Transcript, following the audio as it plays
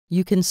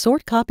You can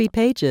sort copied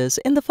pages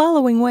in the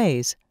following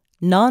ways.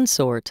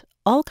 Non-sort.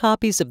 All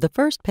copies of the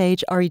first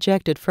page are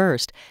ejected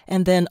first,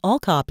 and then all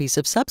copies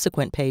of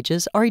subsequent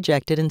pages are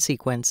ejected in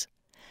sequence.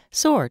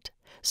 Sort.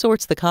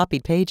 Sorts the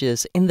copied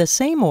pages in the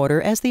same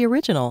order as the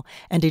original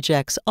and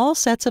ejects all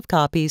sets of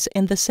copies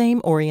in the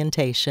same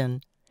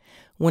orientation.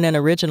 When an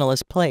original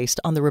is placed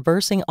on the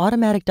reversing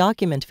automatic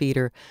document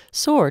feeder,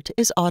 sort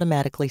is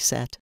automatically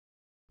set.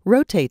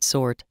 Rotate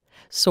sort.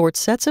 Sorts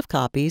sets of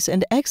copies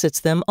and exits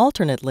them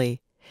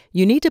alternately.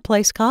 You need to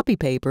place copy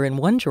paper in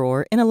one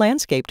drawer in a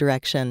landscape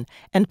direction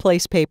and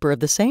place paper of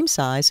the same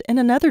size in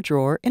another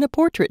drawer in a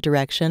portrait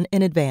direction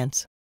in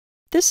advance.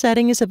 This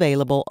setting is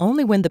available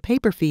only when the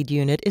paper feed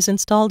unit is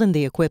installed in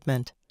the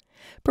equipment.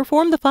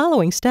 Perform the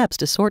following steps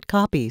to sort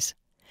copies.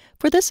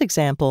 For this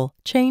example,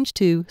 change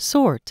to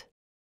Sort.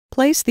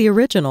 Place the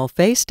original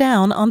face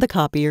down on the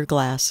copier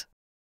glass.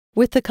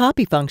 With the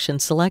copy function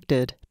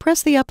selected,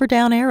 press the up or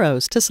down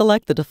arrows to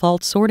select the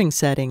default sorting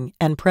setting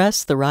and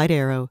press the right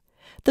arrow.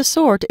 The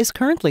sort is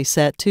currently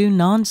set to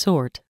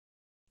non-sort.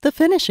 The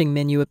finishing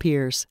menu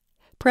appears.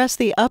 Press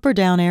the up or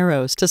down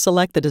arrows to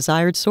select the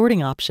desired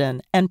sorting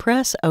option and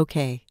press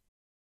OK.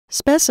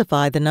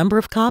 Specify the number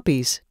of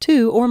copies,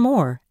 2 or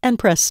more, and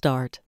press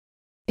Start.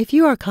 If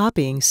you are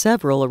copying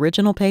several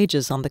original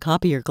pages on the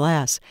copier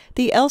glass,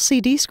 the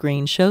LCD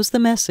screen shows the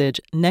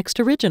message Next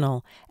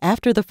Original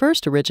after the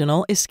first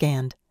original is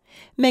scanned.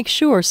 Make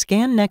sure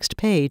Scan Next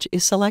Page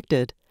is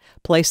selected.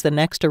 Place the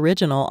next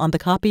original on the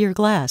copier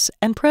glass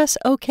and press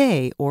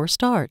OK or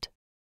Start.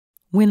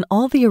 When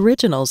all the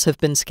originals have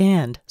been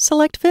scanned,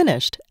 select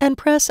Finished and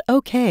press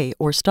OK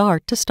or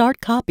Start to start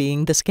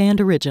copying the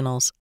scanned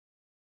originals.